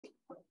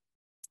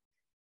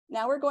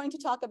Now we're going to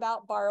talk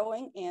about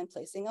borrowing and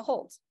placing a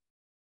hold.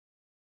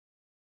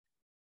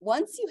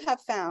 Once you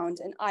have found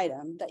an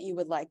item that you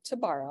would like to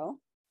borrow,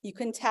 you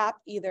can tap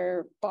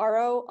either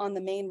borrow on the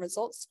main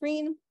results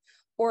screen,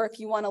 or if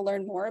you want to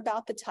learn more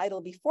about the title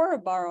before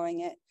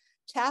borrowing it,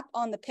 tap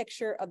on the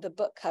picture of the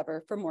book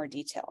cover for more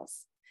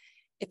details.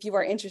 If you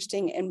are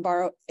interested in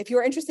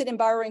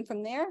borrowing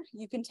from there,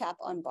 you can tap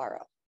on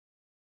borrow.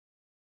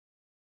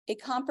 A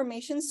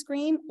confirmation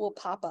screen will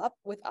pop up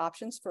with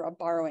options for a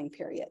borrowing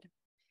period.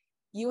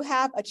 You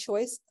have a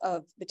choice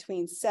of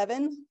between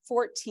 7,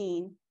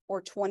 14,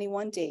 or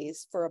 21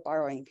 days for a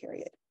borrowing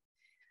period.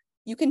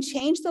 You can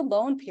change the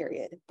loan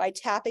period by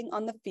tapping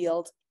on the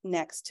field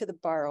next to the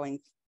borrowing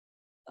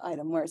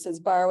item where it says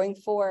borrowing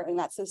for, and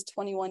that says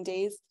 21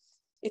 days.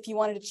 If you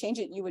wanted to change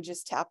it, you would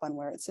just tap on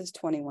where it says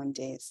 21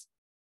 days.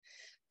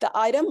 The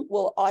item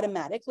will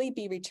automatically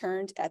be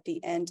returned at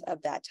the end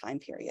of that time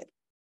period.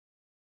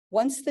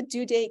 Once the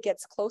due date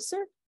gets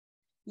closer,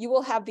 you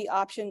will have the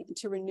option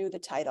to renew the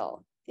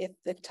title if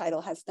the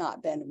title has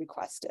not been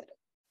requested.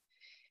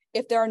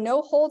 If there are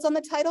no holds on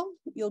the title,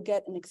 you'll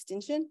get an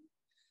extension,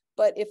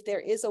 but if there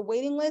is a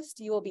waiting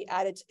list, you will be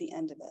added to the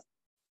end of it.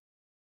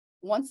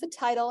 Once the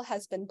title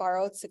has been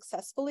borrowed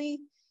successfully,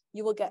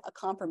 you will get a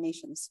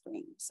confirmation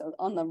screen. So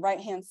on the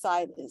right-hand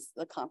side is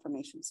the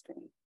confirmation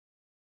screen.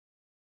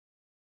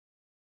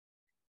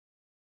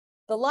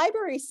 The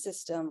library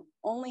system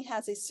only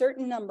has a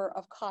certain number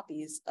of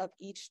copies of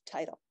each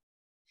title.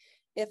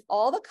 If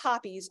all the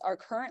copies are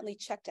currently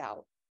checked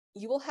out,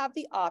 you will have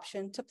the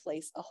option to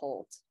place a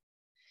hold.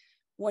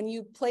 When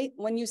you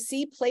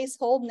see place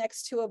hold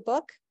next to a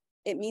book,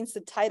 it means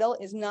the title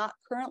is not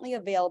currently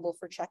available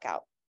for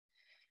checkout.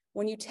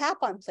 When you tap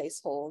on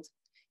place hold,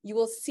 you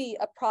will see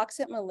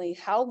approximately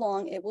how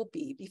long it will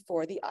be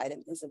before the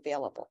item is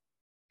available.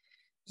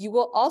 You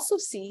will also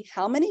see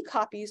how many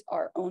copies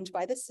are owned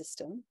by the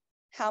system,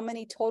 how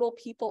many total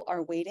people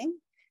are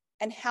waiting,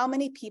 and how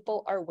many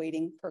people are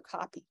waiting per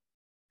copy.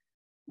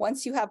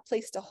 Once you have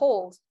placed a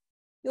hold,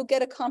 you'll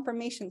get a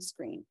confirmation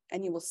screen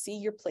and you will see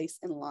your place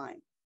in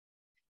line.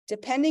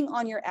 Depending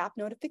on your app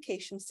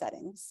notification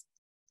settings,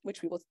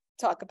 which we will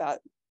talk about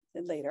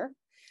later,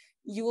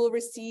 you will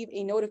receive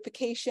a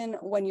notification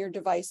when your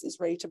device is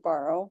ready to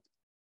borrow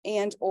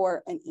and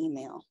or an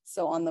email.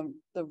 So on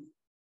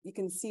you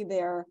can see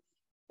there,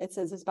 it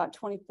says it's about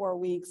 24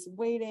 weeks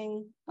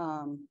waiting,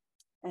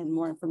 and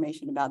more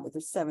information about that.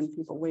 There's 7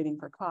 people waiting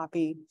per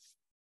copy.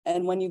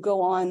 And when you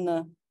go on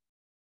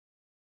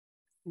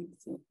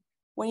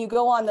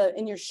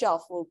in your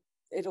shelf,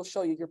 it'll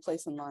show you your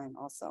place in line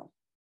also.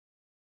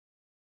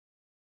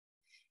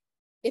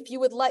 If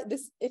you would like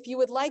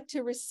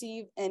to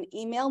receive an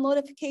email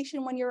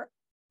notification when your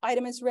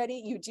item is ready,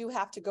 you do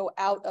have to go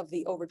out of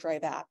the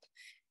Overdrive app,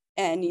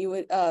 and you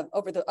would out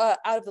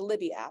of the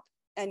Libby app,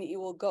 and you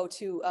will go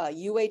to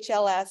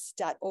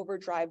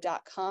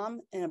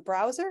uhls.overdrive.com in a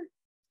browser,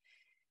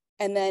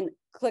 and then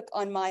click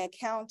on My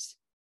Account,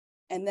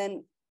 and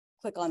then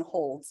click on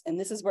Holds, and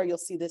this is where you'll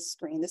see this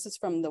screen. This is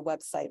from the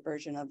website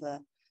version of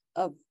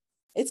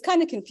it's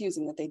kind of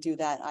confusing that they do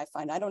that. I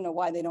find I don't know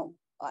why they don't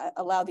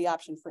allow the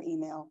option for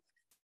email,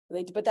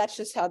 but that's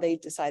just how they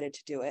decided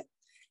to do it.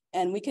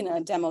 And we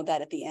can demo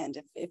that at the end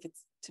if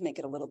it's to make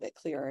it a little bit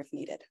clearer if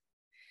needed.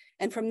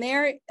 And from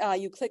there,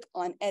 you click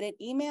on Edit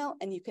Email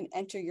and you can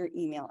enter your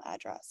email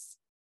address.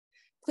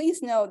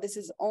 Please note this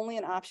is only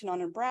an option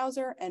on a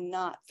browser and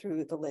not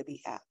through the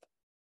Libby app.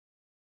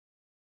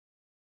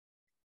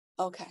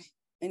 Okay,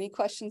 any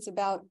questions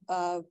about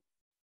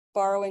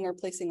borrowing or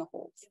placing a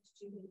hold?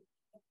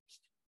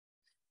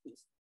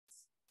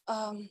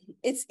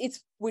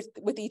 It's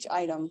with each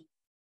item,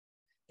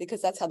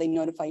 because that's how they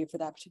notify you for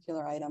that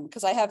particular item.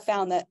 Because I have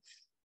found that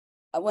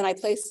when I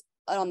place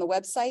it on the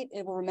website,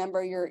 it will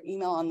remember your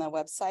email on the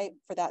website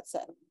for that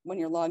set when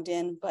you're logged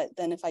in. But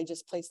then if I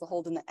just place the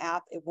hold in the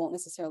app, it won't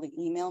necessarily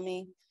email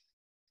me.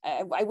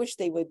 I wish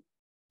they would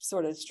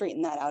sort of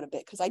straighten that out a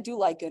bit, because I do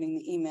like getting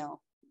the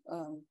email.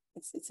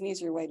 It's an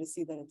easier way to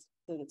see that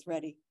it's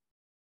ready,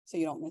 so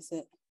you don't miss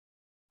it.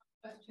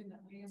 Question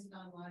that I asked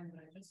online,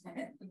 but I just want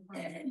to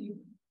confirm with you.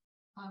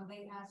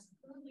 They asked,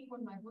 currently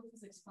when my book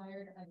is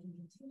expired, I can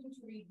continue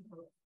to read the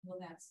book. Will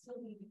that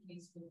still be the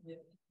case with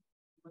Libby?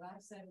 What I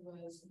said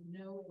was,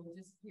 no, it will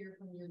disappear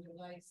from your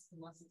device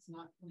unless it's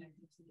not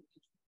connected to the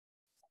internet.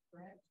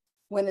 Correct?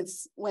 When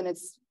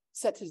it's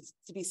set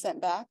to be sent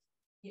back?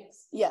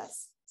 Yes.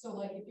 Yes. So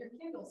like if your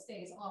Kindle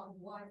stays off of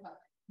Wi-Fi,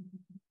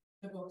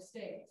 the book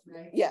stays,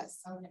 right? Yes.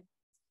 Okay.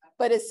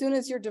 But as soon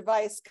as your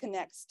device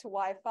connects to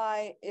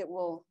Wi-Fi, it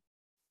will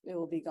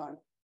be gone.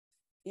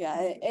 Yeah,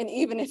 and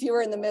even if you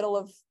were in the middle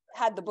of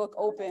had the book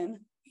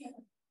open,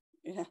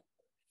 yeah.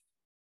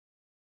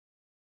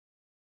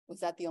 Was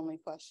that the only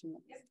question?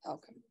 Yes.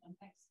 Okay.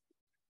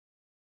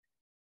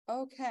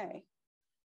 Okay.